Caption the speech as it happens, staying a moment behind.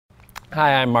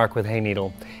Hi, I'm Mark with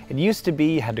Hayneedle. It used to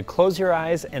be you had to close your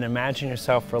eyes and imagine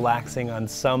yourself relaxing on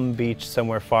some beach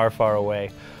somewhere far, far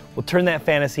away. We'll turn that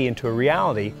fantasy into a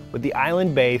reality with the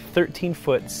Island Bay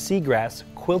 13-foot Seagrass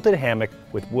Quilted Hammock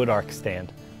with wood arc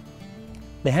stand.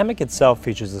 The hammock itself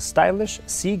features a stylish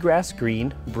seagrass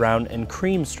green, brown, and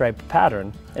cream striped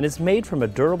pattern and is made from a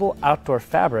durable outdoor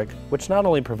fabric which not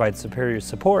only provides superior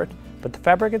support, but the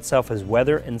fabric itself is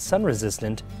weather and sun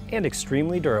resistant and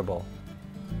extremely durable.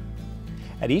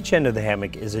 At each end of the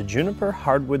hammock is a juniper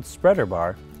hardwood spreader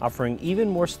bar, offering even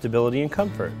more stability and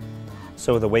comfort.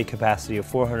 So with a weight capacity of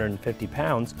 450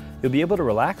 pounds, you'll be able to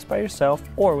relax by yourself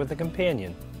or with a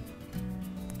companion.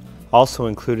 Also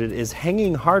included is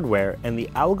hanging hardware and the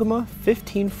Algoma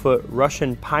 15-foot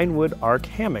Russian pinewood arc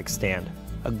hammock stand,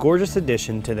 a gorgeous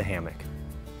addition to the hammock.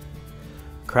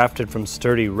 Crafted from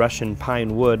sturdy Russian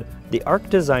pine wood, the arc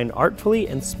design artfully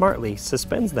and smartly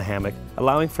suspends the hammock,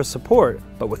 allowing for support,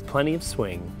 but with plenty of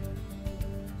swing.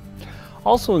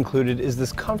 Also included is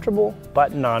this comfortable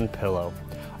button-on pillow.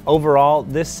 Overall,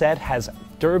 this set has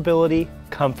durability,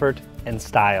 comfort, and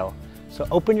style. So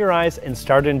open your eyes and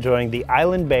start enjoying the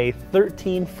Island Bay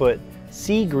 13-foot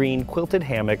sea green quilted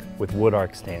hammock with wood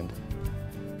arc stand.